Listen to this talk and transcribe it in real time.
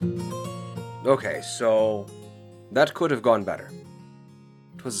Okay, so that could have gone better.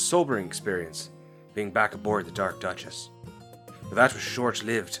 It was a sobering experience, being back aboard the Dark Duchess. But that was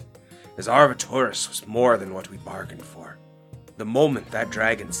short-lived, as Arvaturis was more than what we bargained for. The moment that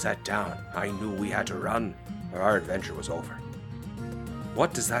dragon sat down, I knew we had to run, or our adventure was over.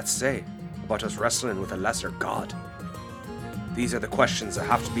 What does that say about us wrestling with a lesser god? These are the questions that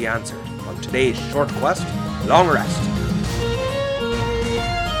have to be answered on today's short quest, Long Rest.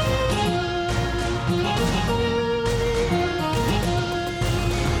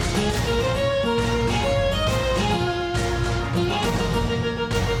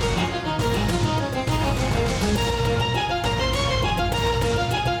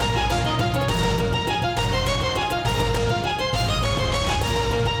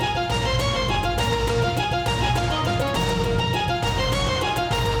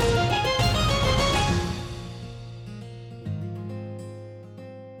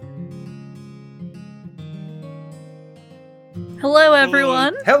 Hello,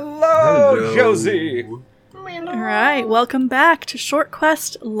 everyone. Hello, Josie! Alright, welcome back to Short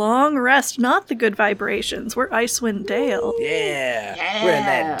Quest Long Rest, not the Good Vibrations. We're Icewind Dale. Yeah, we're in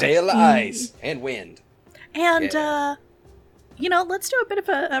that Dale of ice and wind. And, let's do a bit of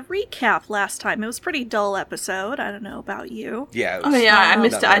a recap last time. It was a pretty dull episode. I don't know about you. Yeah. Oh yeah, I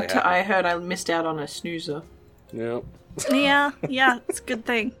missed. Really I heard I missed out on a snoozer. Yep. Yeah, it's a good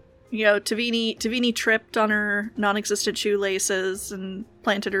thing. You know, Tavini tripped on her non-existent shoelaces and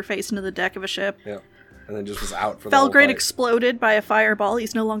planted her face into the deck of a ship. Yeah. And then just was out for the whole Felgrin fight. exploded by a fireball.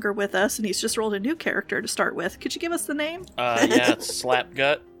 He's no longer with us, and he's just rolled a new character to start with. Could you give us the name? Yeah, it's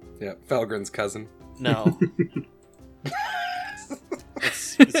Slapgut. Yeah, Felgrin's cousin. No.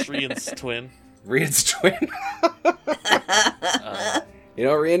 it's Rian's twin. Rian's twin.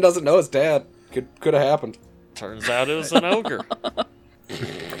 Rian doesn't know his dad. Could have happened. Turns out it was an ogre.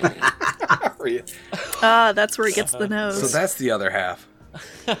 Rian. That's where he gets the nose. So that's the other half.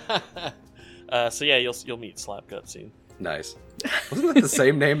 So yeah, you'll meet Slapgut soon. Nice. Wasn't that the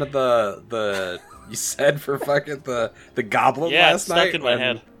same name of the you said for fucking the goblin Yeah, last it's night? stuck in my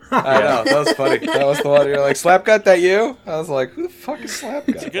head. I know, that was funny. That was the one you're like, Slapgut, that you? I was like, who the fuck is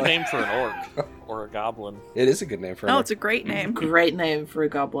Slapgut? It's a good name for an orc or a goblin. It is a good name for an Oh, orc. it's a great name. Great name for a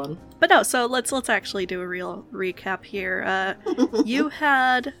goblin. But no, so let's actually do a real recap here. You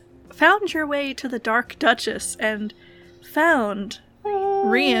had found your way to the Dark Duchess and found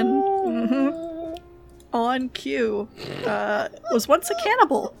Rian on cue. Was once a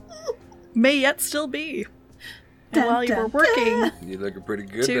cannibal. May yet still be. And while you were working You're looking pretty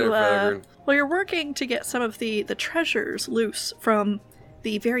good there, Felgrin. you're working to get some of the treasures loose from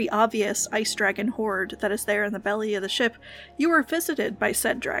the very obvious ice dragon horde that is there in the belly of the ship, you were visited by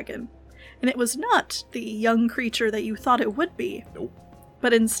said dragon. And it was not the young creature that you thought it would be. Nope.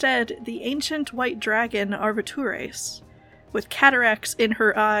 But instead, the ancient white dragon Arvatures, with cataracts in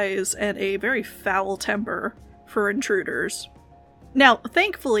her eyes and a very foul temper for intruders. Now,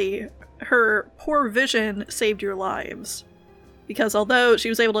 thankfully, her poor vision saved your lives, because although she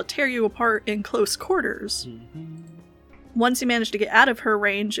was able to tear you apart in close quarters, once you managed to get out of her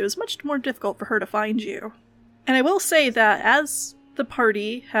range, it was much more difficult for her to find you. And I will say that as the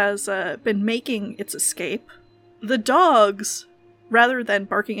party has been making its escape, the dogs, rather than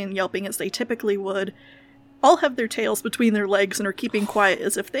barking and yelping as they typically would, all have their tails between their legs and are keeping quiet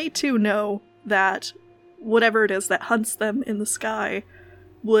as if they too know that whatever it is that hunts them in the sky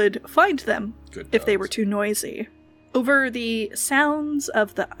would find them if they were too noisy. Over the sounds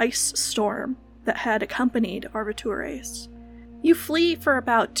of the ice storm that had accompanied Arvatures, you flee for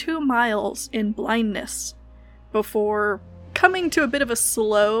about 2 miles in blindness before coming to a bit of a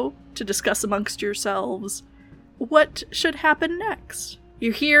slow to discuss amongst yourselves what should happen next.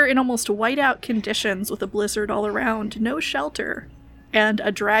 You're here in almost whiteout conditions with a blizzard all around, no shelter, and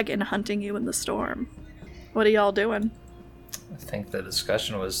a dragon hunting you in the storm. What are y'all doing? I think the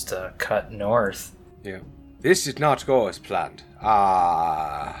discussion was to cut north. Yeah. This did not go as planned.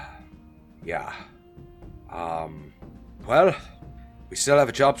 Yeah. Well, we still have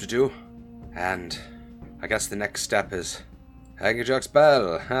a job to do, and I guess the next step is Hangajuk's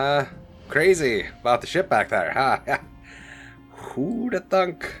bell, huh? Crazy about the ship back there, huh? Who'd have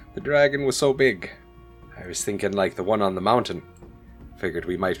thunk the dragon was so big? I was thinking like the one on the mountain. Figured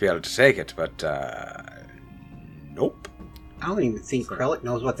we might be able to take it, but, nope. I don't even think Krellick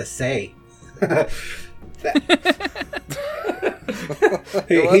knows what to say.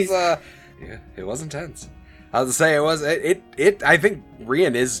 It was intense. I was to say I think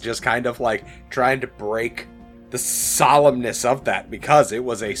Rian is just kind of like trying to break the solemnness of that because it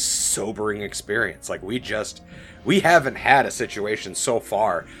was a sobering experience. Like we just we haven't had a situation so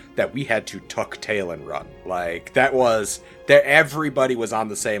far that we had to tuck tail and run. Like, that was, that everybody was on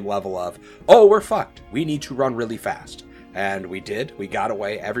the same level of, oh, we're fucked. We need to run really fast. And we did. We got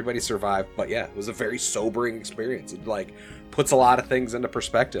away. Everybody survived. But yeah, it was a very sobering experience. It, like, puts a lot of things into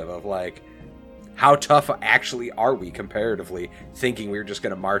perspective of, like, how tough actually are we comparatively, thinking we were just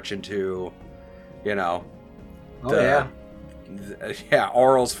going to march into, you know,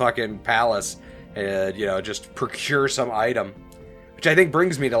 Aural's fucking palace and, you know, just procure some item. Which I think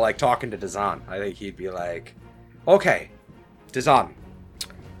brings me to, like, talking to Dazan. I think he'd be like, okay, Dazan.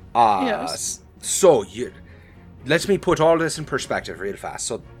 Yes. So, let me put all this in perspective real fast.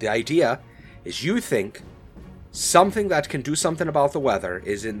 So, the idea is you think something that can do something about the weather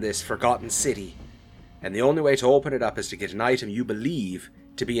is in this forgotten city. And the only way to open it up is to get an item you believe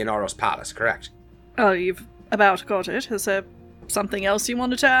to be in Aural's palace, correct? Oh, you've about got it. Is there something else you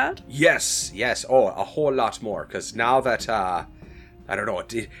wanted to add? Yes. Oh, a whole lot more. Because now that, I don't know,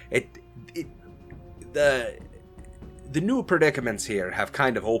 the new predicaments here have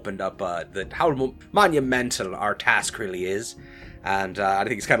kind of opened up how monumental our task really is. And I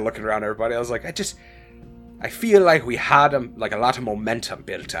think he's kind of looking around everybody. I was like, I feel like we had a lot of momentum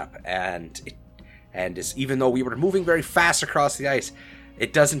built up. And even though we were moving very fast across the ice,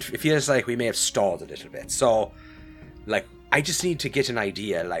 it feels like we may have stalled a little bit. So, like, I just need to get an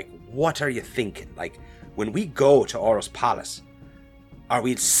idea, like, what are you thinking? Like, when we go to Aural's palace, are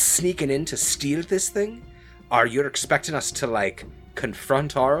we sneaking in to steal this thing? Are you expecting us to, like,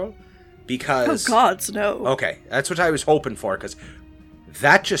 confront Aural? Because... Oh, gods, no. Okay, that's what I was hoping for, because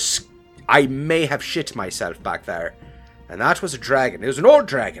that just... I may have shit myself back there. And that was a dragon. It was an old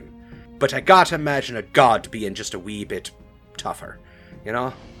dragon. But I gotta imagine a god being just a wee bit tougher, you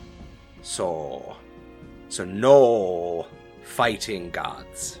know? So no fighting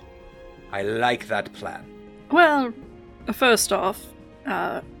gods. I like that plan. Well, first off,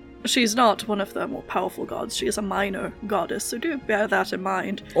 she's not one of the more powerful gods. She is a minor goddess, so do bear that in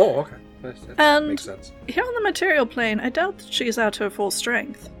mind. Oh, okay. That makes And sense. here on the material plane, I doubt that she's at her full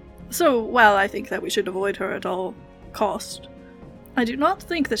strength. So, while I think that we should avoid her at all cost, I do not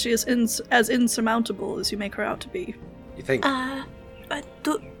think that she is as insurmountable as you make her out to be. You think? But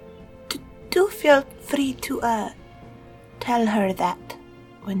do feel free to tell her that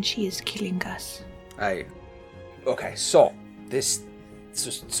when she is killing us. Okay, so this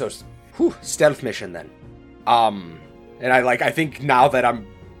stealth mission then. And I think now that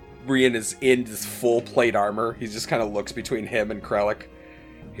Rian is in this full plate armor, he just kind of looks between him and Krellick.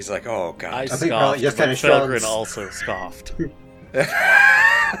 He's like, oh god. I think scoffed, just but kinda shrugs. Felgren also scoffed.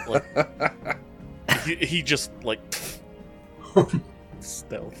 he just, like,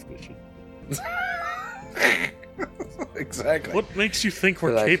 stealth mission. Exactly. What makes you think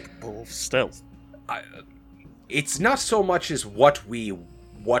we're Like- capable of stealth? It's not so much as what we're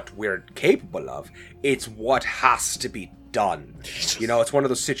capable of, it's what has to be done. You know, it's one of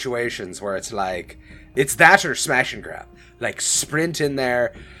those situations where it's like, it's that or smash and grab. Like, sprint in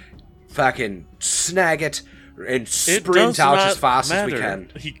there, fucking snag it, and sprint out as fast as we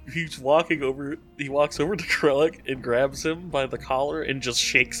can. He walks over to Krellick and grabs him by the collar and just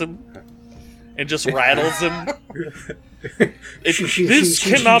shakes him. And just rattles him. This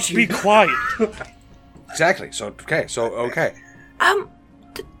cannot be quiet. Exactly. So okay.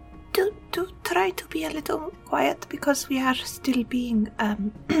 Do try to be a little quiet because we are still being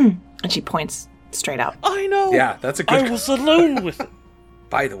and she points straight out. I know. Yeah, that's a good. I was alone with it.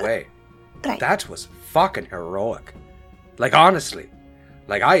 By the way, Right. that was fucking heroic. Like, honestly,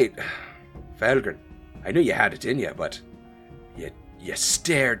 Felgren, I knew you had it in you, but you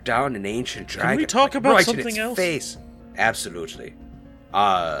stared down an ancient dragon. we talk about right something in its else? face. Absolutely.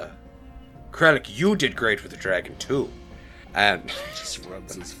 Krellick, you did great with the dragon too. And Just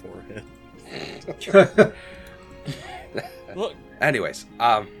rubs his forehead. I Look, anyways,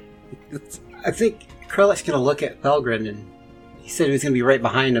 think Krellick's gonna look at Felgren, and he said he was gonna be right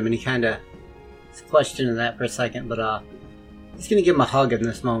behind him, and he kind of was questioning that for a second, but he's gonna give him a hug in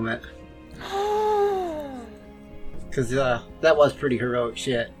this moment. Because that was pretty heroic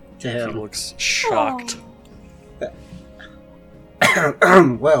shit to he him. looks shocked.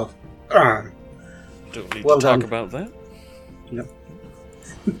 Well, Don't need Well to talk done. about that. Yep.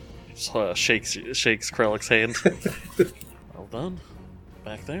 Just, shakes Krellick's hand. Well done.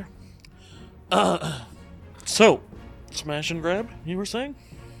 Back there. So, smash and grab, you were saying?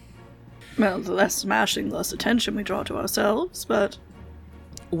 Well, the less smashing, the less attention we draw to ourselves, but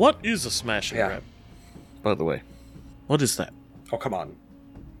What is a smash and Yeah. grab? By the way, what is that? oh come on.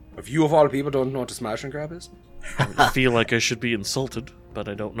 If you of all people don't know what a smash and grab is? I feel like I should be insulted, but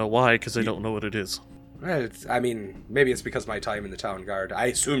I don't know why, because I don't know what it is. Well, maybe it's because of my time in the town guard. I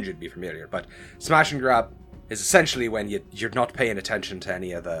assumed you'd be familiar, but smash and grab is essentially when you're not paying attention to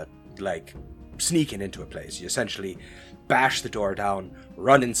any of the, sneaking into a place. You essentially bash the door down,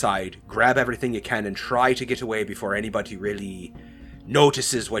 run inside, grab everything you can, and try to get away before anybody really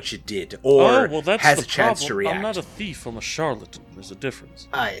notices what you did, or that's has the a chance problem. to react. I'm not a thief, I'm a charlatan. There's a difference.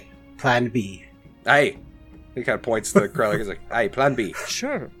 Aye. Plan B. Aye. He kind of points to Krellick. He's like, aye, plan B.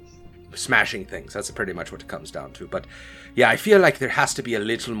 Sure. Smashing things. That's pretty much what it comes down to. But yeah, I feel like there has to be a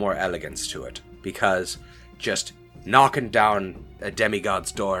little more elegance to it, because just knocking down a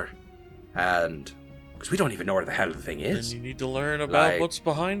demigod's door, and because we don't even know where the hell the thing is. And you need to learn about what's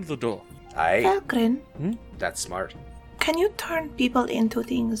behind the door. Aye, Felgrin, that's smart. can you turn people into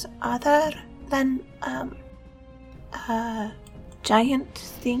things other than, giant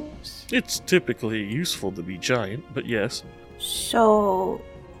things? It's typically useful to be giant, but yes. So,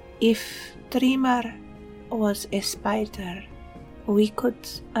 if Dreamer was a spider, we could,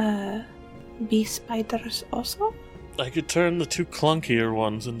 be spiders also? I could turn the two clunkier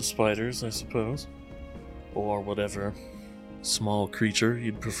ones into spiders, I suppose. Or whatever small creature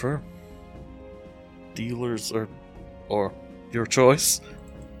you'd prefer. Dealers or your choice.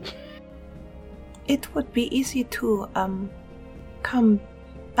 It would be easy to, come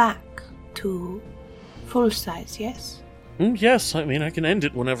back to full size, yes? Yes, I can end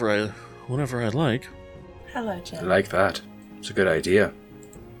it whenever I like. Hello, I Jen. like that. It's a good idea.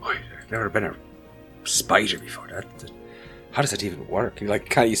 Boy, I've never been a spider before. How does that even work?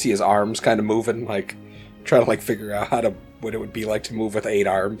 You see his arms kind of moving, trying to figure out what it would be like to move with 8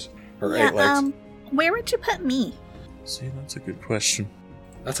 arms or 8 legs. Where would you put me? See, that's a good question.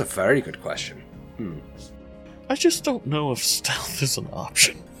 That's a very good question. I just don't know if stealth is an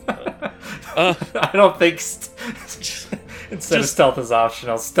option. I don't think instead of stealth is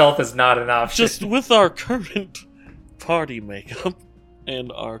optional, stealth is not an option. Just with our current party makeup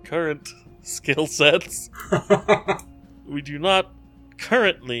and our current skill sets, we do not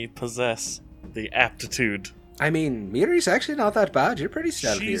currently possess the aptitude. Miri's actually not that bad. You're pretty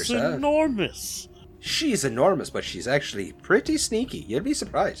stealthy She's yourself. enormous. She's enormous, but she's actually pretty sneaky. You'd be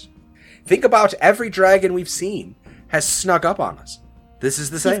surprised. Think about every dragon we've seen has snuck up on us. This is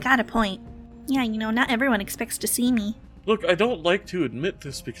the same. He's got a point. Yeah, not everyone expects to see me. Look, I don't like to admit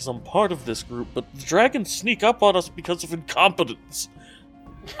this because I'm part of this group, but the dragons sneak up on us because of incompetence.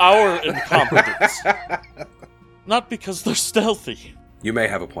 Our incompetence. Not because they're stealthy. You may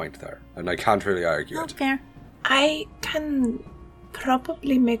have a point there, and I can't really argue Oh, it. fair. I can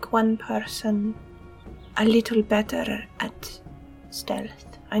probably make one person a little better at stealth.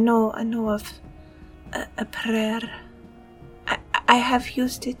 I know of a prayer. I have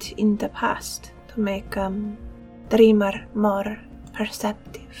used it in the past to make Dreamer more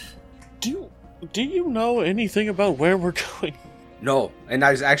perceptive. Do you know anything about where we're going? No, and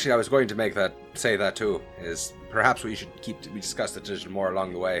I was going to say that too, is perhaps we discussed it a little more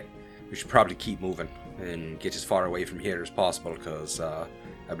along the way. We should probably keep moving and get as far away from here as possible, because I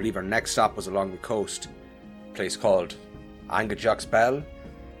believe our next stop was along the coast, a place called Angajuk's Bell,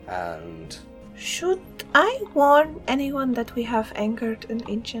 and... Should I warn anyone that we have angered an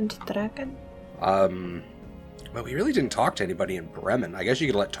ancient dragon? Well, we really didn't talk to anybody in Bremen. I guess you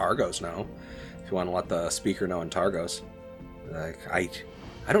could let Targos know, if you want to let the speaker know in Targos. I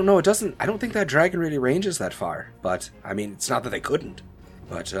don't know, I don't think that dragon really ranges that far, but, it's not that they couldn't.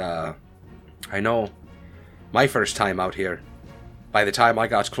 But, I know my first time out here, by the time I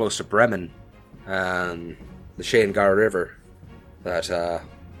got close to Bremen and the Shanegar River, that,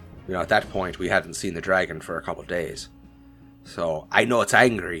 at that point we hadn't seen the dragon for a couple of days. So, I know it's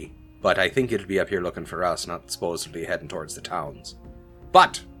angry, but I think it'll be up here looking for us, not supposedly heading towards the towns.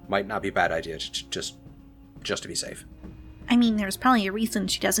 But, might not be a bad idea to just to be safe. There's probably a reason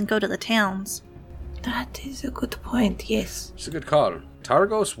she doesn't go to the towns. That is a good point, yes. It's a good call.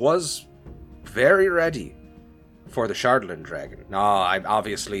 Targos was very ready for the Shardland dragon. No,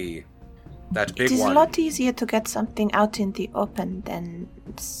 obviously that big It is one. a lot easier to get something out in the open than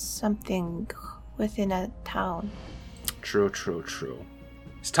something within a town. True.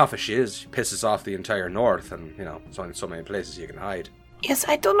 As tough as she is, she pisses off the entire north, and, there's only so many places you can hide. Yes,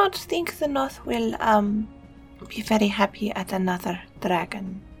 I do not think the North will, be very happy at another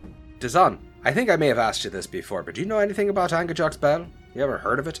dragon. Dazan, I think I may have asked you this before, but do you know anything about Angajuk's Bell? You ever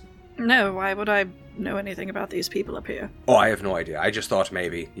heard of it? No, why would I know anything about these people up here? Oh, I have no idea. I just thought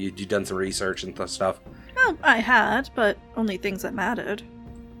maybe. You'd done some research and stuff. Well, I had, but only things that mattered.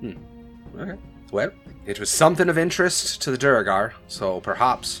 Okay. Well, it was something of interest to the Duragar, so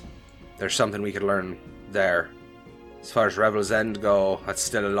perhaps there's something we could learn there. As far as Revel's End go, that's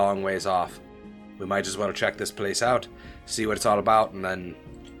still a long ways off. we might as well check this place out, see what it's all about, and then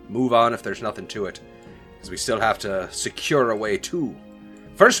move on if there's nothing to it. Because we still have to secure a way to.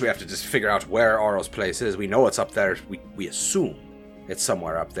 First, we have to just figure out where Oro's place is. We know it's up there. We assume it's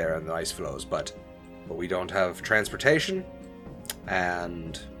somewhere up there in the ice flows, but we don't have transportation,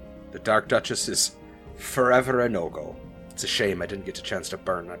 and the Dark Duchess is forever a no-go. It's a shame I didn't get a chance to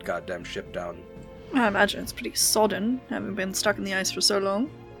burn that goddamn ship down. I imagine it's pretty sodden, having been stuck in the ice for so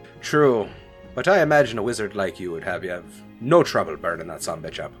long. True, but I imagine a wizard like you would have no trouble burning that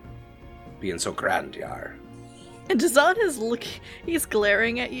sumbitch up. Being so grand you are. And Dazan is he's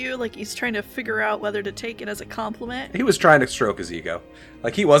glaring at you like he's trying to figure out whether to take it as a compliment. He was trying to stroke his ego.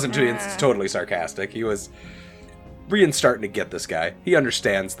 Like, he wasn't being totally sarcastic. He was... Brian's starting to get this guy. He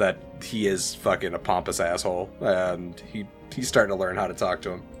understands that he is fucking a pompous asshole, and he's starting to learn how to talk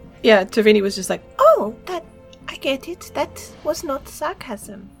to him. Yeah, Tavini was just like, Oh, I get it. That was not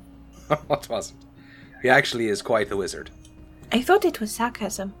sarcasm. What wasn't? He actually is quite the wizard. I thought it was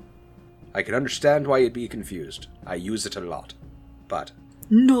sarcasm. I can understand why you'd be confused. I use it a lot. But,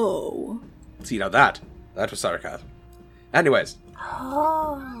 No. see, now that was sarcasm. Anyways,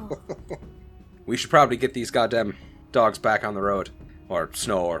 Oh. we should probably get these goddamn dogs back on the road. Or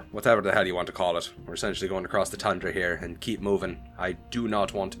snow, or whatever the hell you want to call it. We're essentially going across the tundra here and keep moving. I do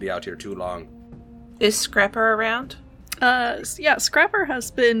not want to be out here too long. is Scrapper around? Yeah, Scrapper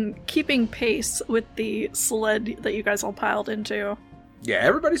has been keeping pace with the sled that you guys all piled into. Yeah,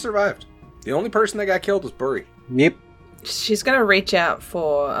 everybody survived. The only person that got killed was Burry. Yep. She's gonna reach out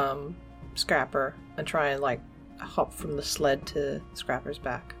for Scrapper and try and like hop from the sled to Scrapper's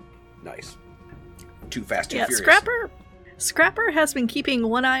back. Nice. Too fast, too Yeah, furious. Scrapper has been keeping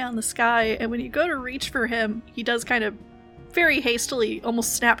one eye on the sky, and when you go to reach for him, he does kind of very hastily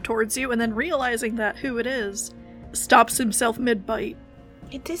almost snap towards you, and then realizing that who it is, stops himself mid-bite.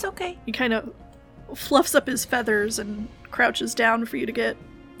 It is okay. He kind of fluffs up his feathers and crouches down for you to get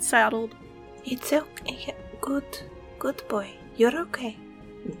saddled. It's okay. Good boy. You're okay.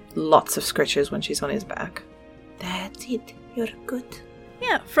 Lots of scritches when she's on his back. That's it. You're good.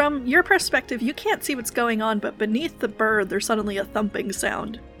 Yeah, from your perspective, you can't see what's going on, but beneath the bird, there's suddenly a thumping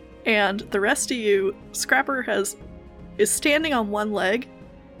sound. And the rest of you, Scrapper is standing on one leg,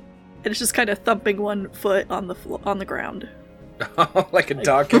 and it's just kind of thumping one foot on the ground. Like a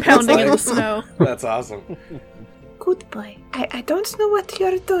dog kicking Pounding its in the legs. snow. That's awesome. Good boy. I don't know what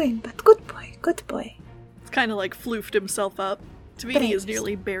you're doing, but good boy. Good boy. It's kind of like floofed himself up. Tavini is Thanks.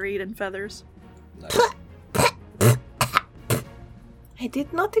 nearly buried in feathers. Nice. I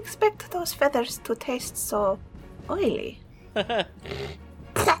did not expect those feathers to taste so oily.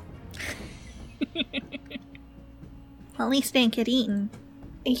 At least they ain't get eaten.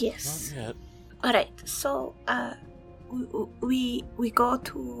 Yes. Not yet. All right. So, we go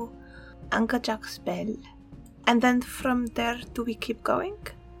to Ankajak's Bell, and then from there, do we keep going?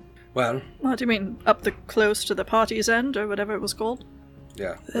 Well, What do you mean, up the close to the party's end, or whatever it was called?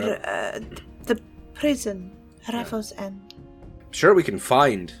 yeah. The prison, Raffles End. Sure we can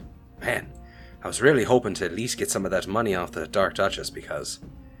find... Man, I was really hoping to at least get some of that money off the Dark Duchess, because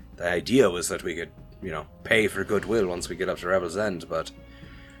the idea was that we could, pay for goodwill once we get up to Rebel's End, but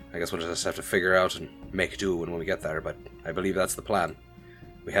I guess we'll just have to figure out and make do when we get there, but I believe that's the plan.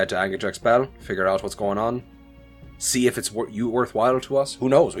 We head to Angajak's Bell, figure out what's going on, see if it's worthwhile to us. Who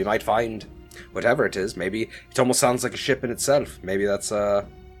knows, we might find whatever it is. Maybe it almost sounds like a ship in itself. Maybe that's, it'll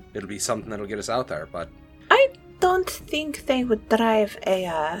be something that'll get us out there, but... I don't think they would drive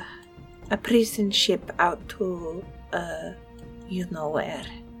a prison ship out to, you know where.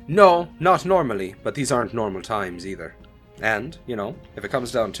 No, not normally, but these aren't normal times either. And, if it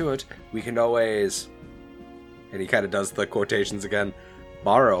comes down to it, we can always, and he kind of does the quotations again,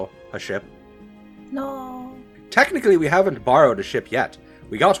 borrow a ship. No. Technically, we haven't borrowed a ship yet.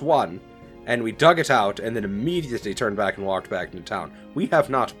 We got one, and we dug it out, and then immediately turned back and walked back into town. We have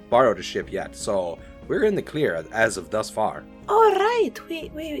not borrowed a ship yet, so we're in the clear as of thus far. All right.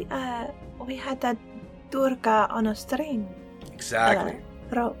 We had a Durga on a string. Exactly.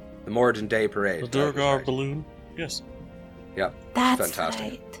 Rope. The Moradin Day Parade. The that was Durgar right. balloon? Yes, Yeah, That's fantastic.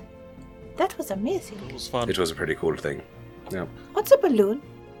 right. That was amazing. it was fun. It was a pretty cool thing. Yeah. What's a balloon?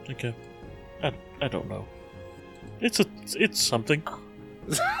 Okay. I don't know. It's something.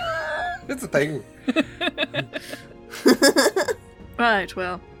 It's a thing. Right,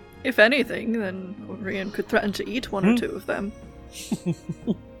 well, if anything, then Rian could threaten to eat one or two of them.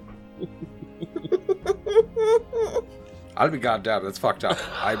 I'll be goddamn, that's fucked up.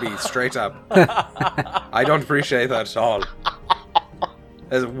 I'd be straight up. I don't appreciate that at all.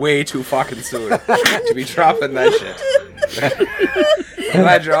 That's way too fucking soon to be dropping that shit.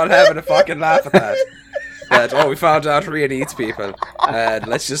 Imagine you're all having a fucking laugh at that. That, we found out Rian eats people. And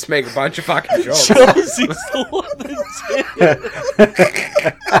let's just make a bunch of fucking jokes. Josie's the one that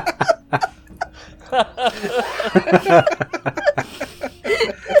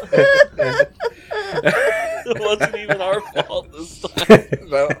it wasn't even our fault this time.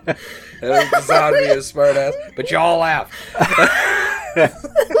 No. It was the zombie a smart ass, but y'all laugh.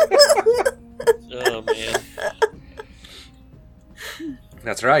 Oh, man.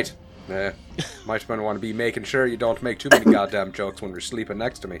 That's right. Might want to be making sure you don't make too many goddamn jokes when you're sleeping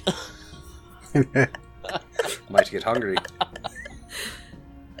next to me. Might get hungry.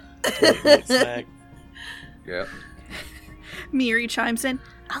 Snack. Yeah. Miri chimes in.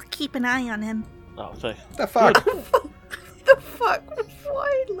 I'll keep an eye on him. Oh, thank The fuck? The fuck?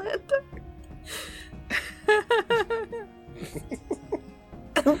 Why, Lando?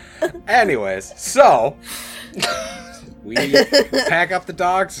 Anyways, so we pack up the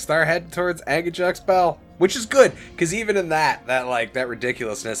dogs and start heading towards Angajuk's Bell, which is good because even in that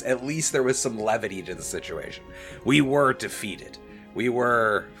ridiculousness, at least there was some levity to the situation. We were defeated. We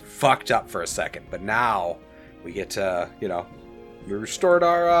were fucked up for a second, but now we get to, we restored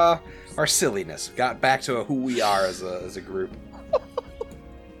our silliness. Got back to who we are as a group.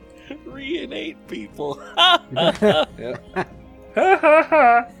 Reenact people. Yeah.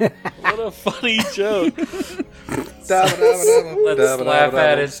 What a funny joke. Let's laugh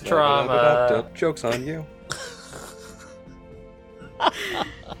at his trauma. Joke's on you.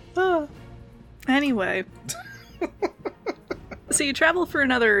 Anyway. So you travel for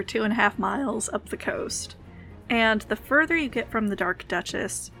another 2.5 miles up the coast. And the further you get from the Dark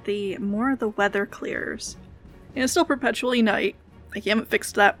Duchess, the more the weather clears. And it's still perpetually night. Like, you haven't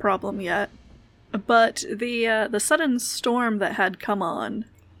fixed that problem yet. But the sudden storm that had come on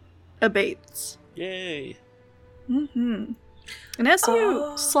abates. Yay. Mm-hmm. And as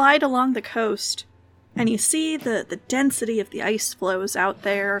you slide along the coast, and you see the density of the ice floes out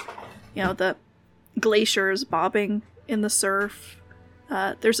there, the glaciers bobbing in the surf,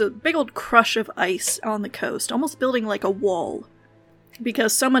 there's a big old crush of ice on the coast, almost building like a wall,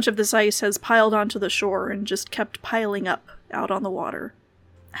 because so much of this ice has piled onto the shore and just kept piling up out on the water.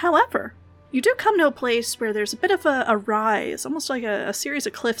 However, you do come to a place where there's a bit of a rise, almost like a series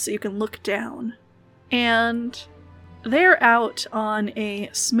of cliffs that you can look down. And there out on a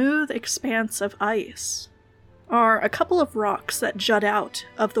smooth expanse of ice are a couple of rocks that jut out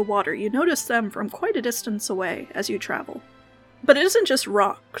of the water. You notice them from quite a distance away as you travel. But it isn't just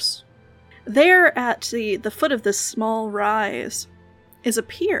rocks. There at the foot of this small rise is a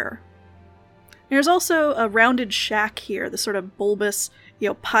pier. There's also a rounded shack here, this sort of bulbous,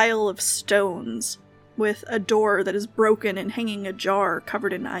 pile of stones, with a door that is broken and hanging ajar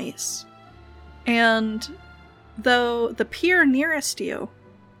covered in ice. And though the pier nearest you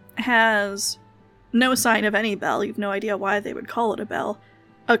has no sign of any bell, you've no idea why they would call it a bell,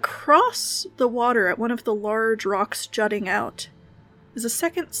 across the water at one of the large rocks jutting out is a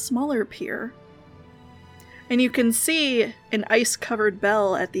second smaller pier. And you can see an ice-covered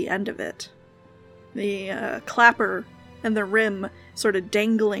bell at the end of it. The clapper and the rim sort of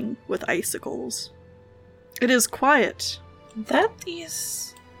dangling with icicles. It is quiet. That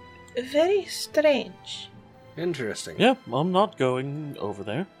is very strange. Interesting. Yeah, I'm not going over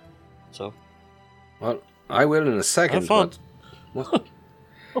there. So. Well, I will in a second. Have fun. But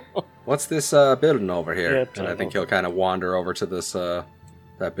what's this building over here? Yeah, and I think he'll kind of wander over to this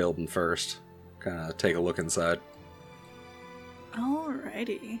that building first. Kind of take a look inside.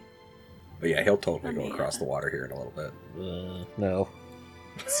 Alrighty. But yeah, he'll totally go across the water here in a little bit. No.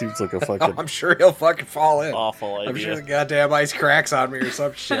 Seems like a fucking I'm sure he'll fucking fall in. awful idea. I'm sure the goddamn ice cracks on me or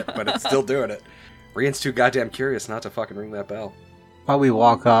some shit, but it's still doing it. Rian's too goddamn curious not to fucking ring that bell. While we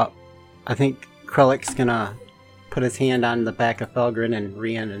walk up, I think Krellick's gonna put his hand on the back of Felgren and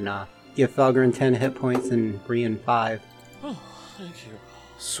Rian and give Felgren 10 hit points and Rian 5. Oh, thank you.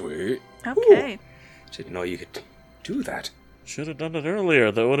 Sweet. Okay. Didn't know you could do that. Should have done it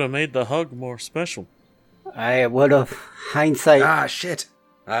earlier. That would have made the hug more special. I would have. Hindsight. Ah, shit.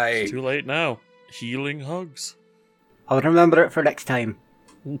 It's too late now. Healing hugs. I'll remember it for next time.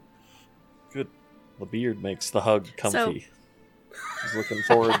 Good. The beard makes the hug comfy. He's looking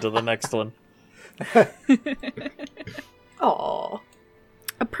forward to the next one. Aww.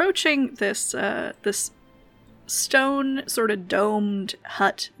 Approaching this stone sort of domed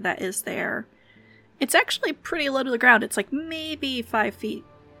hut that is there, it's actually pretty low to the ground. It's like maybe 5 feet.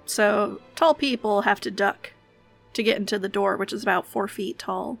 So tall people have to duck to get into the door, which is about 4 feet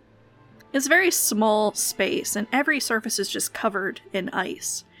tall. It's a very small space, and every surface is just covered in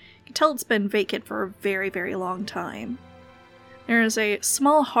ice. You can tell it's been vacant for a very, very long time. There is a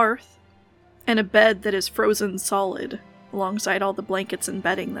small hearth and a bed that is frozen solid alongside all the blankets and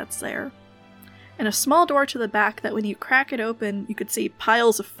bedding that's there. And a small door to the back that when you crack it open, you could see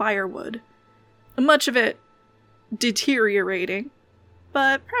piles of firewood. Much of it deteriorating,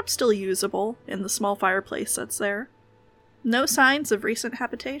 but perhaps still usable in the small fireplace that's there. No signs of recent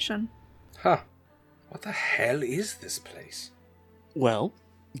habitation. Huh. What the hell is this place? Well,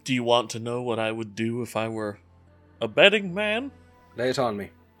 do you want to know what I would do if I were a betting man? Lay it on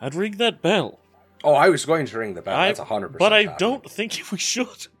me. I'd ring that bell. Oh, I was going to ring the bell. That's 100%. But I happening. don't think we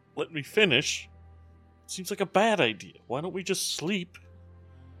should. Let me finish. Seems like a bad idea. Why don't we just sleep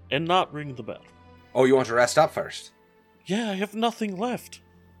and not ring the bell? Oh, you want to rest up first? Yeah, I have nothing left.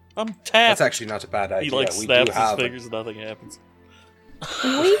 I'm tapped. That's actually not a bad idea. He like We snaps do his have fingers and nothing happens.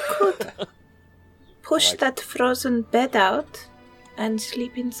 We could push like- that frozen bed out and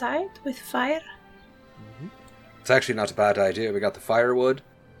sleep inside with fire. It's actually not a bad idea. We got the firewood.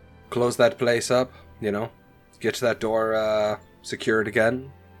 Close that place up, Get to that door secured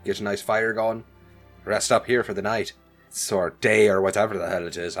again. Get a nice fire going. Rest up here for the night. Or day or whatever the hell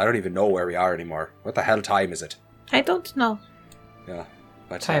it is. I don't even know where we are anymore. What the hell time is it? I don't know. Yeah.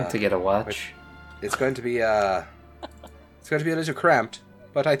 But, Time to get a watch. It's going to be a little cramped,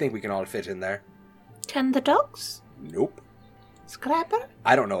 but I think we can all fit in there. Can the dogs? Nope. Scrapper?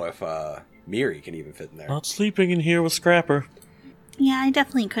 I don't know if Miri can even fit in there. Not sleeping in here with Scrapper. Yeah, I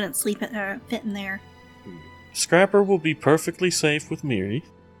definitely couldn't fit in there. Scrapper will be perfectly safe with Miri.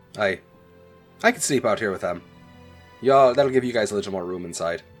 I could sleep out here with them. Yeah, that'll give you guys a little more room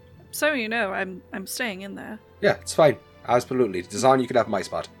inside. So you know, I'm staying in there. Yeah, it's fine. Absolutely. Dazan, you can have my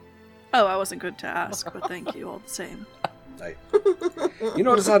spot. Oh, I wasn't good to ask, but thank you all the same. You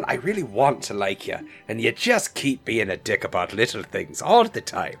know, Dazan, I really want to like you, and you just keep being a dick about little things all the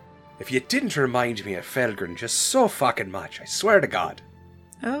time. If you didn't remind me of Felgren just so fucking much, I swear to God.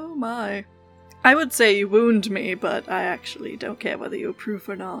 Oh my. I would say you wound me, but I actually don't care whether you approve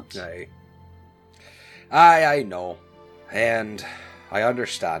or not. I know. And I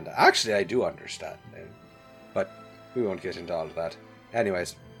understand. Actually, I do understand. But we won't get into all of that.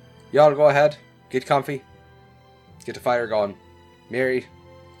 Anyways, y'all go ahead. Get comfy. Get the fire going. Miri,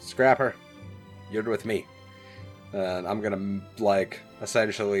 Scrapper, you're with me. And I'm gonna,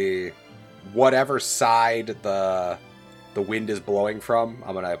 essentially, whatever side the wind is blowing from,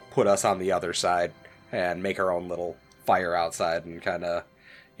 I'm gonna put us on the other side and make our own little fire outside and kind of,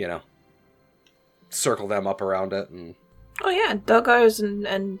 circle them up around it. And Oh yeah, Doggos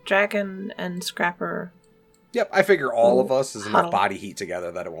and Dragon and Scrapper. yep, I figure all of us is enough Huddle. body heat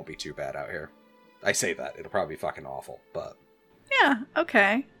together that it won't be too bad out here. I say that, it'll probably be fucking awful, but... Yeah,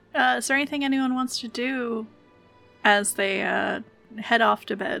 okay. Is there anything anyone wants to do as they head off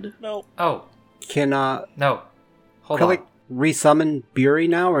to bed? No. Oh, Can no. Hold Kralik on. resummon Buri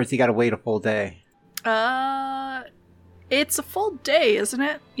now, or has he got to wait a full day? It's a full day, isn't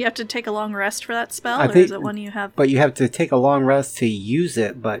it? You have to take a long rest for that spell, I or think- is it one you have? But you have to take a long rest to use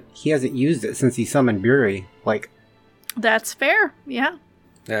it, but he hasn't used it since he summoned Buri. That's fair, yeah.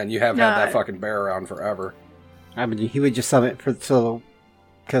 And you have had that fucking bear around forever. I mean, he would just summon it because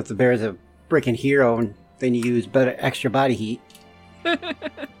the bear's a freaking hero, and then you use better extra body heat.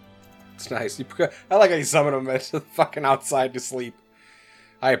 It's nice. I like how you summon him at the fucking outside to sleep.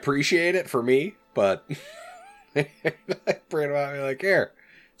 I appreciate it for me, but... I bring him out and be like, here,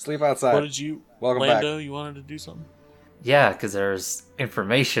 sleep outside. What did you... Welcome Lando, back. you wanted to do something? Yeah, because there's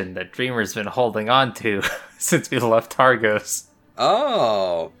information that Dreamer's been holding on to since we left Targos.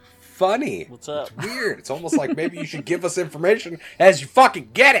 Oh, funny. What's up? It's weird. It's almost like maybe you should give us information as you fucking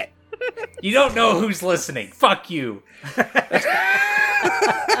get it. You don't know who's listening. Fuck you.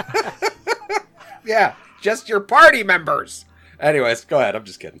 Yeah, just your party members. Anyways, go ahead. I'm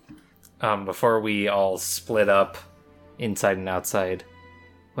just kidding. Before we all split up inside and outside,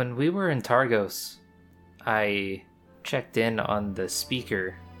 when we were in Targos, I checked in on the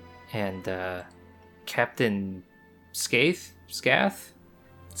speaker, and Captain Scath?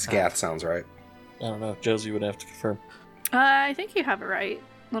 Scath sounds right. I don't know. Josie would have to confirm. I think you have it right.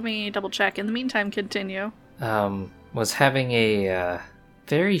 Let me double check. In the meantime, continue. Was having a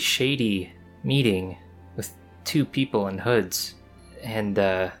very shady meeting with two people in hoods, and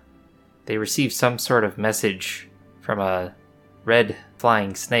they received some sort of message from a red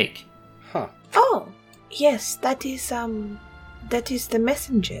flying snake. Huh. Oh, yes, that is the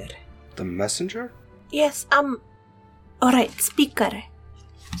messenger. The messenger? Yes, alright, speaker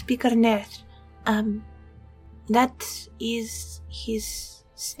Nerd. That is his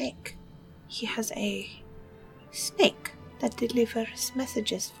snake. He has a snake that delivers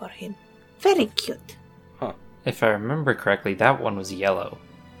messages for him. Very cute. Huh. If I remember correctly, that one was yellow.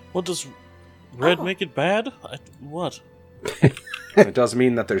 What does red make it bad? What? It does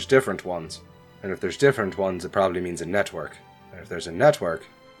mean that there's different ones. And if there's different ones, it probably means a network. And if there's a network,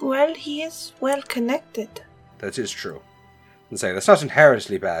 Well, he is well connected. that is true. And say, that's not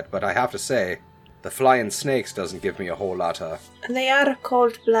inherently bad, but I have to say, the flying snakes doesn't give me a whole lot of... They are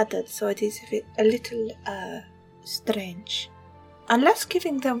cold-blooded, so it is a little strange. Unless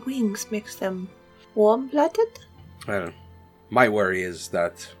giving them wings makes them warm-blooded? Well, my worry is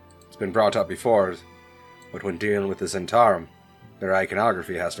that it's been brought up before, but when dealing with the Zentarum, their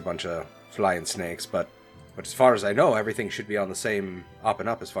iconography has a bunch of flying snakes, but as far as I know, everything should be on the same up and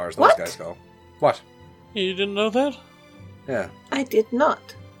up as far as those What? guys go. What? You didn't know that? Yeah. I did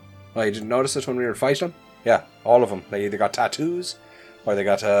not. Oh, you didn't notice it when we were fighting them? Yeah, all of them. They either got tattoos, or they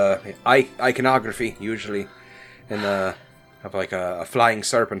got iconography, usually, of like a flying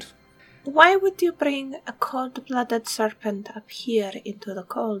serpent. Why would you bring a cold-blooded serpent up here into the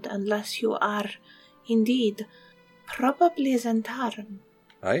cold unless you are, indeed, probably Zentarum?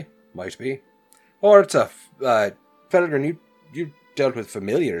 Aye, might be. Or it's a... Felgren, you dealt with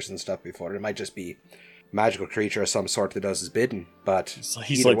familiars and stuff before. It might just be magical creature of some sort that does his bidding, but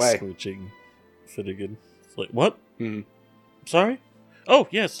He's either like way... screeching Finnegan. It's like, what? Hmm. Sorry? Oh,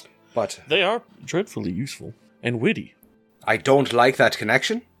 yes. But They are dreadfully useful and witty. I don't like that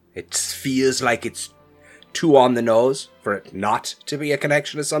connection. It feels like it's too on the nose for it not to be a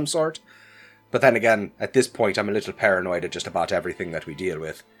connection of some sort. But then again, at this point, I'm a little paranoid at just about everything that we deal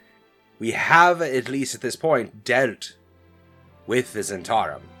with. We have, at least at this point, dealt with the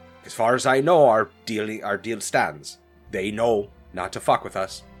Zentarum. As far as I know, our deal stands. They know not to fuck with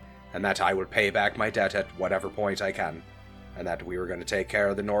us, and that I will pay back my debt at whatever point I can, and that we were going to take care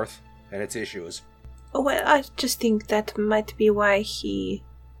of the North and its issues. Well, I just think that might be why he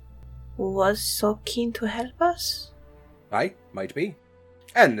was so keen to help us. Aye, might be.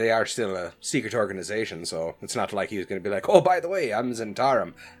 And they are still a secret organization, so it's not like he was going to be like, oh, by the way, I'm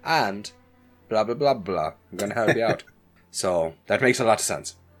Zentarum, and blah, blah, blah, blah. I'm going to help you out. So that makes a lot of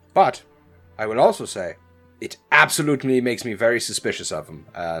sense. But I will also say, it absolutely makes me very suspicious of him,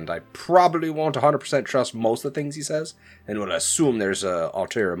 and I probably won't 100% trust most of the things he says, and will assume there's a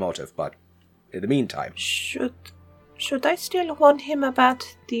ulterior motive, but in the meantime... Should I still warn him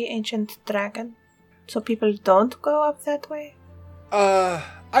about the ancient dragon? So people don't go up that way?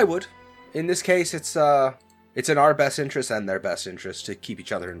 I would. In this case, it's in our best interest and their best interest to keep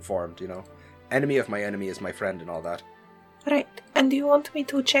each other informed, you know. Enemy of my enemy is my friend and all that. Right. And do you want me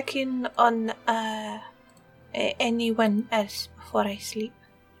to check in on anyone else before I sleep?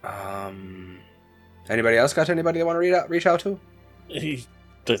 Anybody else got anybody they want to reach out to? I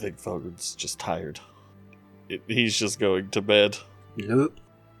think Felgren's just tired. He's just going to bed. Nope.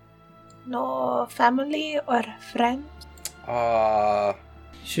 No family or friends? You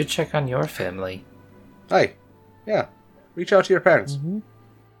should check on your family. Hi. Yeah. Reach out to your parents. Mm-hmm.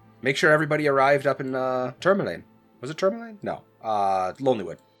 Make sure everybody arrived up in Tourmaline. Was it Tourmaline? No.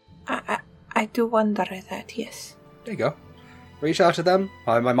 Lonelywood. I do wonder that, yes. There you go. Reach out to them.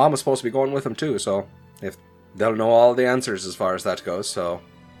 My mom was supposed to be going with them too, so if they'll know all the answers as far as that goes, so...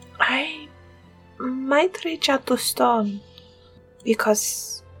 I might reach out to Stone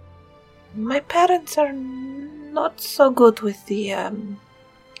because my parents are not so good with the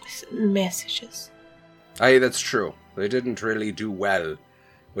messages. Aye, that's true. They didn't really do well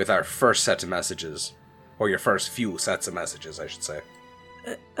with our first set of messages. Or your first few sets of messages, I should say.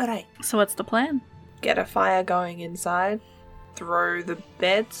 Right. So what's the plan? Get a fire going inside. Throw the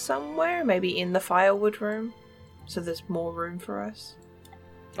bed somewhere, maybe in the firewood room, so there's more room for us.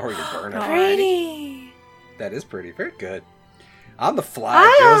 Or you can burn it. Pretty. That is pretty. Very good. On the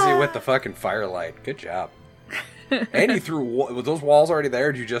fly, Josie, with the fucking firelight. Good job. And you threw... Were those walls already there,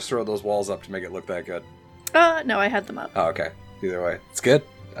 or did you just throw those walls up to make it look that good? No, I had them up. Oh, okay. Either way. It's good.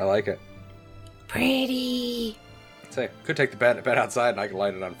 I like it. Pretty. Say, could take the bed outside and I can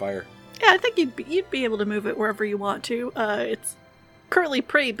light it on fire. Yeah, I think you'd be able to move it wherever you want to. It's currently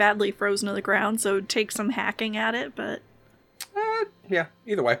pretty badly frozen to the ground, so it'd take some hacking at it, but... Yeah,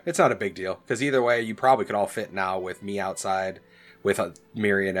 either way. It's not a big deal. Because either way, you probably could all fit now with me outside, with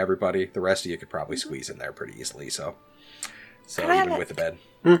Miri and everybody. The rest of you could probably squeeze in there pretty easily, so even with the bed.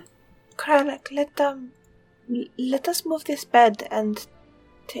 Kralek, let us move this bed and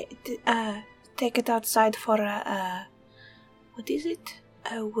take it outside for what is it?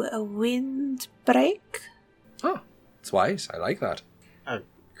 A windbreak? Oh, it's wise. I like that.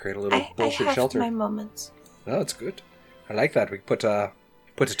 Create a little bullshit I have shelter. my moments. No, it's good. I like that. We put a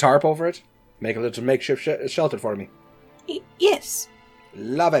tarp over it. Make a little makeshift shelter for me. Yes.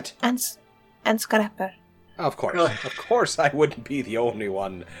 Love it. And Scrapper. Of course I wouldn't be the only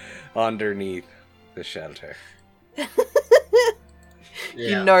one underneath the shelter.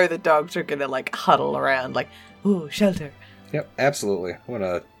 You know the dogs are gonna like huddle around like, ooh, shelter. Yep, absolutely. I want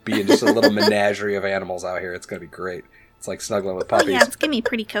to be in just a little menagerie of animals out here. It's going to be great. It's like snuggling with puppies. Oh yeah, it's gonna be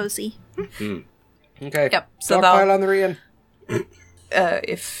pretty cozy. Okay. Yep, so Dogpile on the Rian.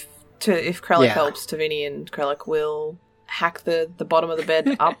 If Krellick Yeah. helps, Tavini and Krellick will hack the bottom of the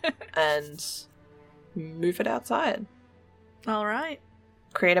bed up and move it outside. All right.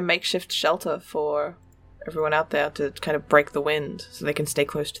 Create a makeshift shelter for everyone out there to kind of break the wind so they can stay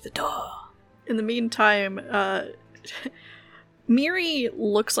close to the door. In the meantime, Miri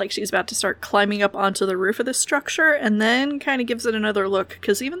looks like she's about to start climbing up onto the roof of this structure, and then kind of gives it another look,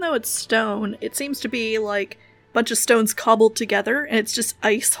 because even though it's stone, it seems to be like a bunch of stones cobbled together, and it's just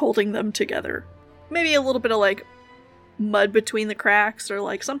ice holding them together. Maybe a little bit of like mud between the cracks, or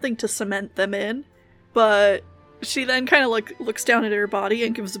like something to cement them in, but she then kind of like looks down at her body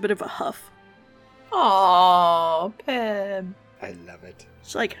and gives a bit of a huff. Aww, Peb. I love it.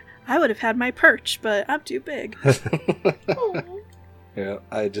 She's like, I would have had my perch, but I'm too big. Yeah,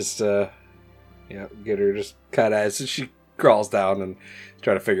 I just, get her just kind of, as she crawls down and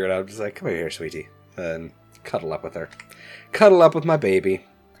try to figure it out, just like, come here, sweetie, and cuddle up with her. Cuddle up with my baby.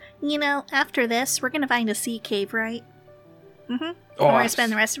 You know, after this, we're gonna find a sea cave, right? Mm-hmm. Oh, We're gonna spend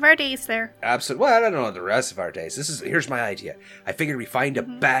the rest of our days there. Absolutely. Well, I don't know the rest of our days. Here's my idea. I figured we find a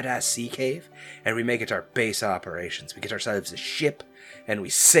badass sea cave, and we make it our base operations. We get ourselves a ship, and we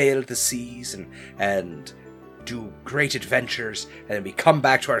sail the seas and do great adventures, and then we come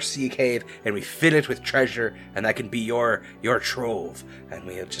back to our sea cave and we fill it with treasure, and that can be your trove, and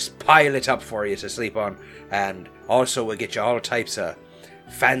we'll just pile it up for you to sleep on, and also we'll get you all types of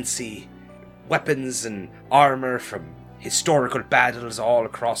fancy weapons and armor from historical battles all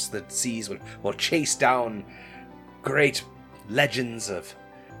across the seas. We'll chase down great legends of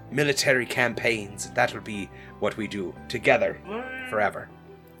military campaigns. That'll be what we do together forever.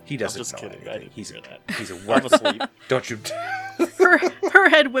 He doesn't I'm just know kidding. I anything. didn't hear that. He's a I'm work. asleep. Don't you? Her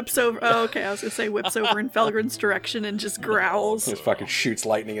head whips over. Oh, okay, I was gonna say whips over in Felgren's direction and just growls. Just fucking shoots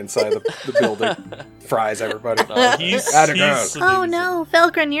lightning inside the building. Fries everybody. No, he's Atta girl. Oh no,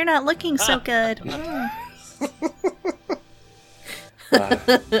 Felgren, you're not looking so good. I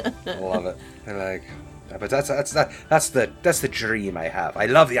love it. And like, but that's the dream I have. I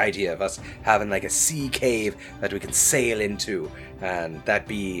love the idea of us having like a sea cave that we can sail into, and that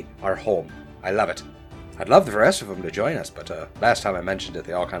be our home. I love it. I'd love the rest of them to join us, but last time I mentioned it,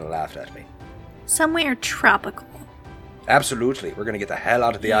 they all kind of laughed at me. Somewhere tropical. Absolutely, we're gonna get the hell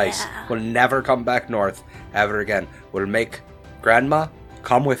out of the ice. Yeah. We'll never come back north ever again. We'll make Grandma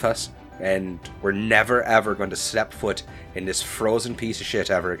come with us, and we're never ever going to step foot in this frozen piece of shit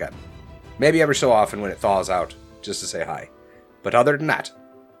ever again. Maybe every so often when it thaws out, just to say hi. But other than that,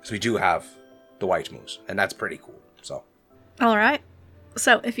 because we do have the White Moose, and that's pretty cool. So, All right.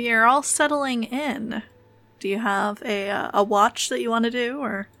 So if you're all settling in, do you have a watch that you want to do,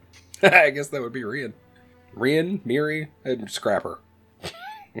 or? I guess that would be Rian, Miri, and Scrapper.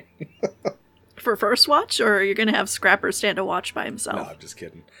 For first watch, or are you going to have Scrapper stand a watch by himself? No, I'm just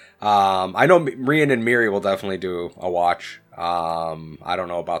kidding. I know Rian and Miri will definitely do a watch. I don't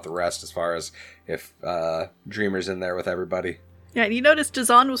know about the rest as far as if Dreamer's in there with everybody. Yeah, and you noticed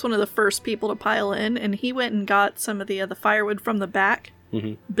Dazan was one of the first people to pile in, and he went and got some of the firewood from the back,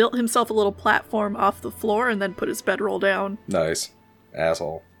 built himself a little platform off the floor, and then put his bedroll down. Nice.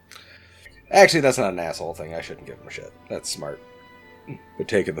 Asshole. Actually, that's not an asshole thing. I shouldn't give him a shit. That's smart. But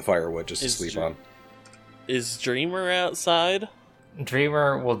taking the firewood just to sleep on. Is Dreamer outside?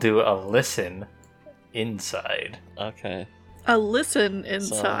 Dreamer will do a listen inside. Okay. A listen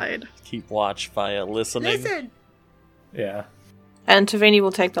inside. Keep watch via listening. Yeah. And Tavini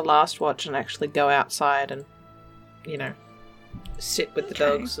will take the last watch and actually go outside and, sit with the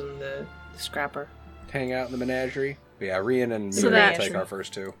Okay. dogs and the Scrapper. Hang out in the menagerie. But yeah, Rian and So Miri will that- take our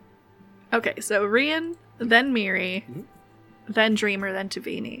first two. Okay, so Rian, then Miri, then Dreamer, then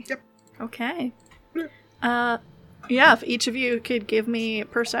Tavini. Yep. Okay. Yeah, if each of you could give me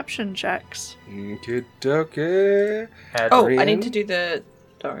perception checks. Okie-dokie. Add, Oh, I Rian? need to do the...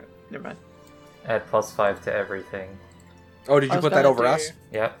 Oh, never mind. add +5 to everything. Oh, did I you was put that gonna over do- us?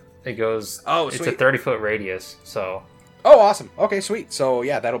 Yep. It goes. Oh, it's sweet. a 30-foot radius, so. Oh, awesome. Okay, sweet. So,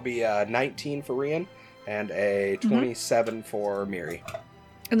 yeah, that'll be 19 for Rian and a 27 for Miri.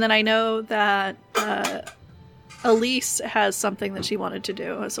 And then I know that Elise has something that she wanted to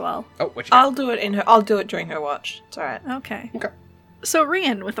do as well. Oh, what you got? I'll do it during her watch. It's alright. Okay. Okay. So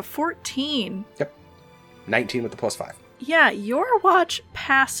Rian, with a 14, 19 with the +5. yeah, your watch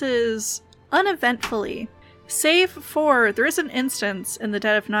passes uneventfully. Save for, there is an instance in the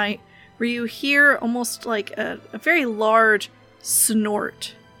dead of night where you hear almost like a very large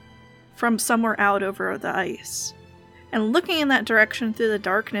snort from somewhere out over the ice. And looking in that direction through the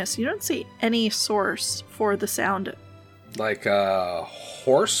darkness, you don't see any source for the sound. Like a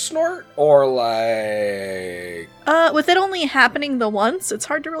horse snort? Or like... With it only happening the once, it's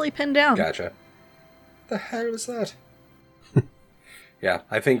hard to really pin down. Gotcha. The hell is that? Yeah,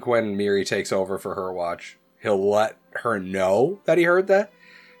 I think when Miri takes over for her watch, he'll let her know that he heard that.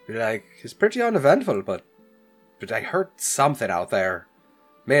 Be like, it's pretty uneventful, but I heard something out there.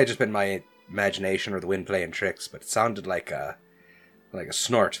 May have just been my imagination or the wind playing tricks, but it sounded like a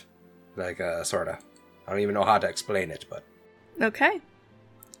snort. Like a sort of... I don't even know how to explain it, but... Okay.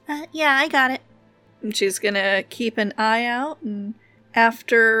 Yeah, I got it. And she's gonna keep an eye out, and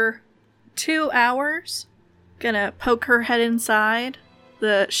after 2 hours, gonna poke her head inside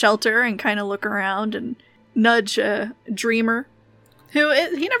the shelter and kind of look around and nudge Dreamer, he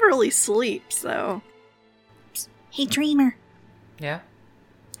never really sleeps, though. Hey, Dreamer. Yeah?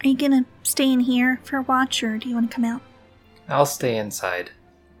 Are you gonna stay in here for watch, or do you want to come out? I'll stay inside.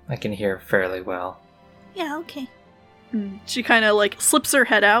 I can hear fairly well. Yeah, okay. And she kind of like slips her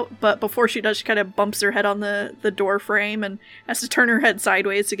head out, but before she does, she kind of bumps her head on the door frame and has to turn her head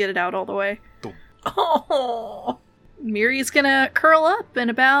sideways to get it out all the way. Oh, Miri's gonna curl up, and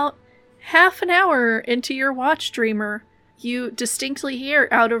about half an hour into your watch, Dreamer, you distinctly hear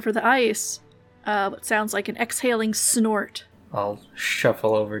out over the ice what sounds like an exhaling snort. I'll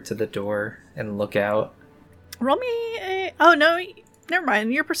shuffle over to the door and look out. Roll me a... Oh, no, never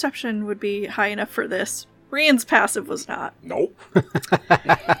mind. Your perception would be high enough for this. Rian's passive was not. Nope.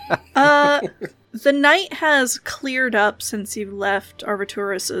 The night has cleared up since you left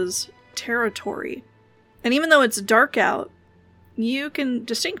Arvaturis's territory. And even though it's dark out, you can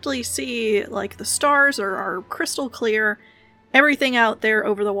distinctly see, like, the stars are crystal clear. Everything out there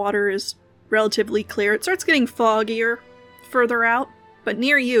over the water is relatively clear. It starts getting foggier further out, but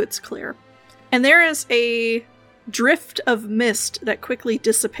near you it's clear. And there is a drift of mist that quickly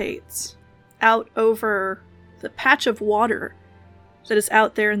dissipates out over the patch of water that is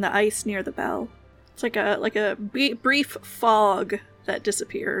out there in the ice near the bell. It's like a brief fog that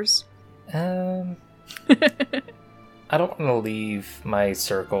disappears. I don't want to leave my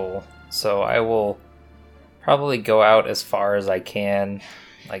circle, so I will probably go out as far as I can,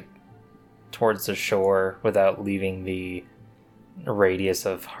 like towards the shore, without leaving the radius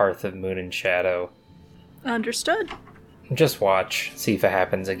of Hearth of Moon and Shadow. Understood. Just watch, see if it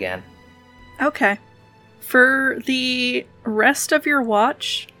happens again. Okay. For the rest of your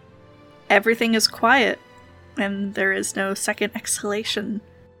watch, everything is quiet, and there is no second exhalation.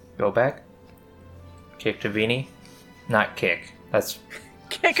 Go back. Kick to Vini. Not kick. That's...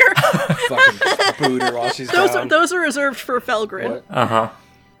 Kicker! Fucking boot her while she's down. Those are reserved for Felgrin. What? Uh-huh.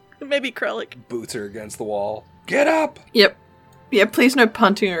 Maybe Krellick. Boots her against the wall. Get up! Yep. Yeah, please no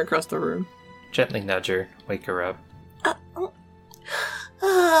punting her across the room. Gently nudge her. Wake her up.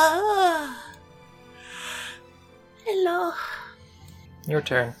 Hello. Your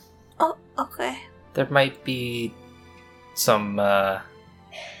turn. Oh, okay. There might be some,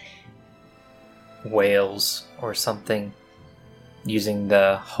 whales or something using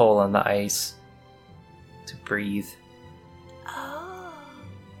the hole in the ice to breathe. Oh.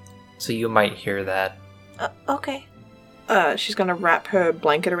 So you might hear that. Okay. She's gonna wrap her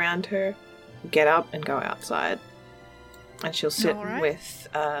blanket around her, get up, and go outside. And she'll sit Alright. with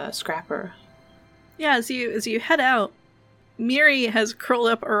Scrapper. Yeah, as you head out, Miri has curled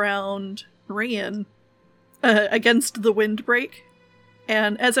up around Rian against the windbreak,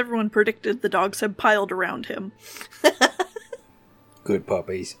 and as everyone predicted, the dogs have piled around him. Good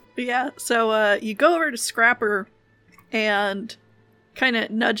puppies. Yeah, so you go over to Scrapper and kind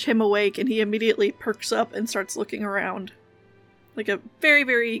of nudge him awake, and he immediately perks up and starts looking around. Like a very,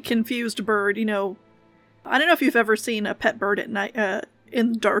 very confused bird, you know. I don't know if you've ever seen a pet bird at night,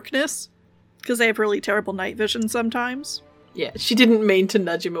 in darkness, because they have really terrible night vision sometimes. Yeah, she didn't mean to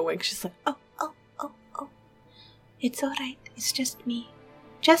nudge him awake. She's like, Oh. It's alright. It's just me.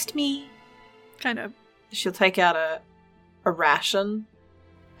 Just me. Kind of. she'll take out a ration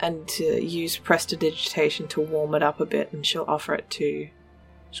and use prestidigitation to warm it up a bit, and she'll offer it to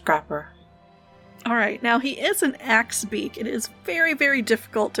Scrapper. Alright, now he is an axe beak. It is very, very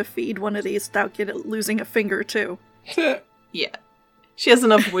difficult to feed one of these without losing a finger, too. Yeah. She has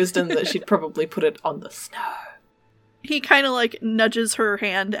enough wisdom that she'd probably put it on the snow. He kind of like nudges her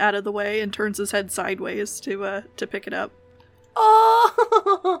hand out of the way and turns his head sideways to pick it up.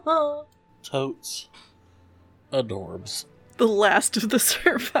 Oh! Totes. Adorbs. The last of the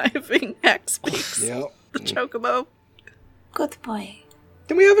surviving axe beaks. Yep. the chocobo. Good boy.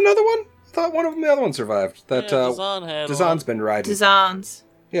 Did we have another one? I thought one of them, the other one survived. That Dazan had Dazan's been riding. Dazans.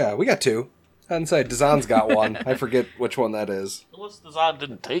 Yeah, we got two. I didn't say Dazan's got one. I forget which one that is. Unless Dazan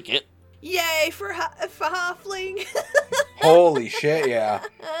didn't take it. Yay for halfling. Holy shit, yeah.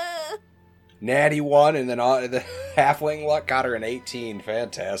 Natty 1 and then the halfling luck got her an 18.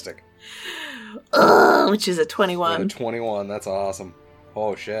 Fantastic. Which is a With a 21. 21. That's awesome.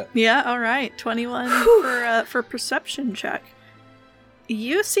 Oh shit. Yeah, alright. 21 for perception check.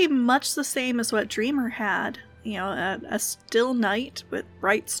 You see much the same as what Dreamer had. You know, a still night with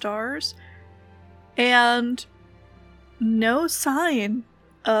bright stars. And no sign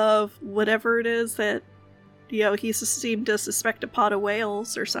of whatever it is that, you know, he seemed to suspect a pod of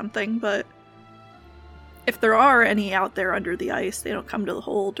whales or something, but if there are any out there under the ice, they don't come to the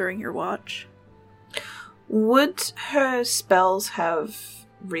hole during your watch. Would her spells have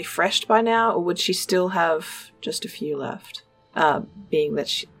refreshed by now, or would she still have just a few left? Being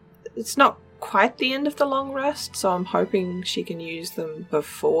that it's not quite the end of the long rest, so I'm hoping she can use them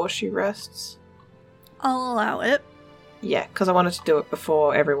before she rests. I'll allow it. Yeah, because I wanted to do it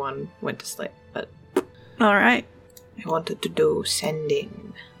before everyone went to sleep, but Alright. I wanted to do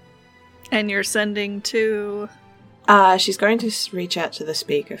sending. And you're sending to... She's going to reach out to the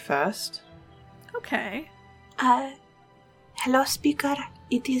speaker first. Okay. Hello, speaker.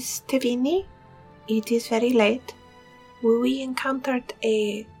 It is Tevini. It is very late. We encountered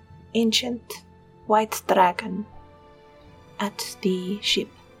a ancient white dragon at the ship.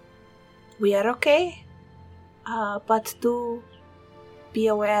 We are okay, but do be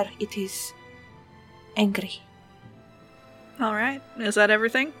aware it is angry. Alright. Is that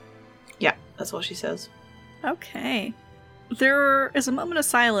everything? Yeah, that's all she says. Okay. There is a moment of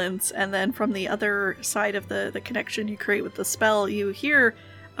silence, and then from the other side of the connection you create with the spell, you hear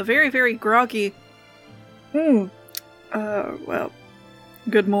a very, very groggy, well,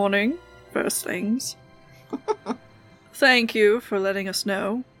 good morning, first things. Thank you for letting us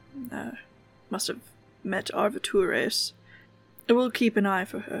know. Must have met Arvatures. We'll keep an eye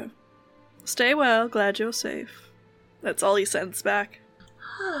for her. Stay well, glad you're safe. That's all he sends back.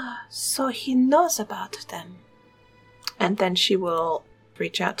 So he knows about them. And then she will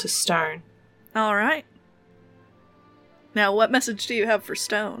reach out to Stone. Alright. Now, what message do you have for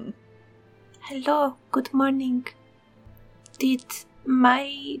Stone? Hello, good morning. Did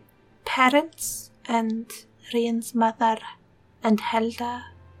my parents and Rian's mother and Helda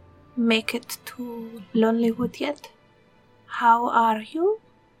make it to Lonelywood yet? How are you?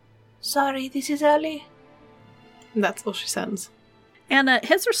 Sorry, this is early. That's all she sends. And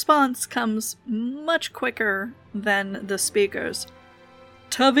his response comes much quicker than the speaker's.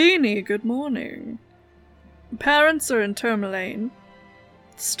 Tavini, good morning. Parents are in Tourmaline.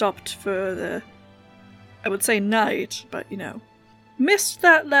 Stopped for the, I would say night, but you know. Missed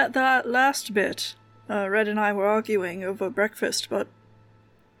that last bit. Red and I were arguing over breakfast, but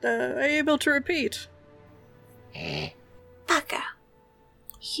able to repeat. Taka.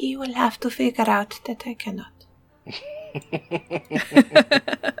 He will have to figure out that I cannot.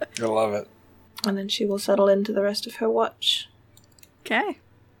 I love it. And then she will settle into the rest of her watch. Okay.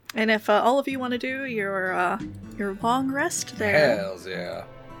 And if all of you want to do your long rest there, Hells yeah.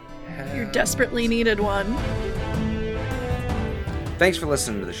 your desperately needed one. Thanks for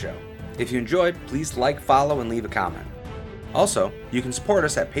listening to the show. If you enjoyed, please like, follow, and leave a comment. Also, you can support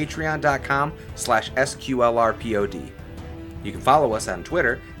us at patreon.com/SQLRPOD. You can follow us on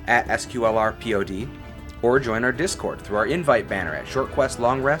Twitter at SQLRPOD, or join our Discord through our invite banner at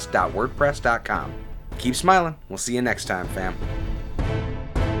shortquestlongrest.wordpress.com. Keep smiling. We'll see you next time, fam.